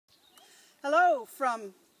Hello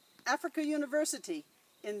from Africa University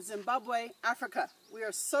in Zimbabwe, Africa. We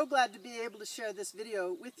are so glad to be able to share this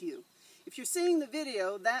video with you. If you're seeing the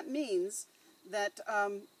video, that means that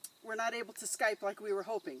we're not able to Skype like we were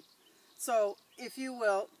hoping. So if you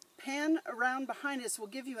will pan around behind us, we'll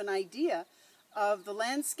give you an idea of the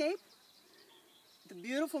landscape, the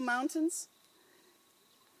beautiful mountains.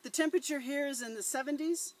 The temperature here is in the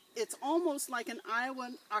 70s. It's almost like an Iowa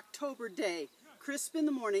October day, crisp in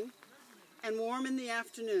the morning and warm in the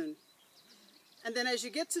afternoon. And then as you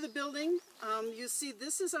get to the building, you see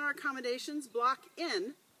this is our accommodations. Block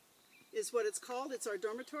N is what it's called. It's our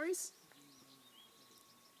dormitories.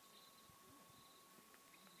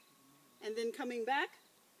 And then coming back,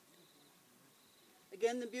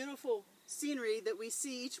 again, the beautiful scenery that we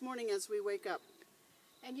see each morning as we wake up.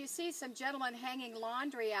 And you see some gentlemen hanging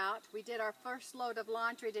laundry out. We did our first load of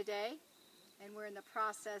laundry today, and we're in the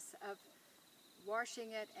process of washing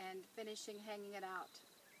it and finishing hanging it out.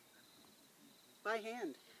 By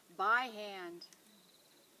hand. By hand.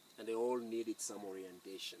 And they all needed some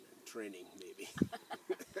orientation and training, maybe.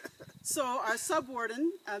 So our subwarden,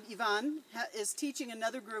 Ivan, is teaching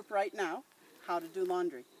another group right now how to do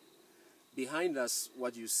laundry. Behind us,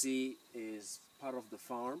 what you see is part of the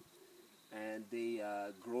farm, and they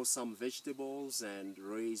grow some vegetables and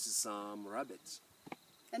raise some rabbits.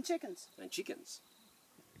 And chickens. And chickens.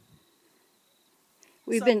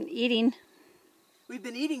 We've been eating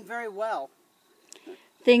very well.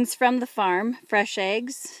 things from the farm: fresh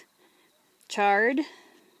eggs, chard,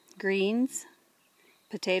 greens,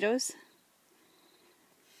 potatoes.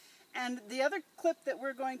 And the other clip that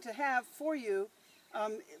we're going to have for you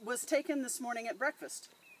was taken this morning at breakfast,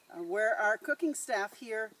 where our cooking staff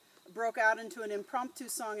here broke out into an impromptu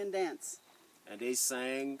song and dance. And they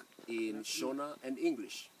sang in Shona and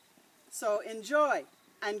English. So enjoy,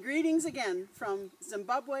 and greetings again from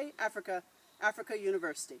Zimbabwe, Africa, Africa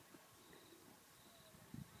University.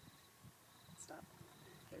 Stop.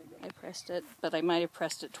 There you go. I pressed it, but I might have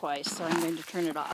pressed it twice, so I'm going to turn it off.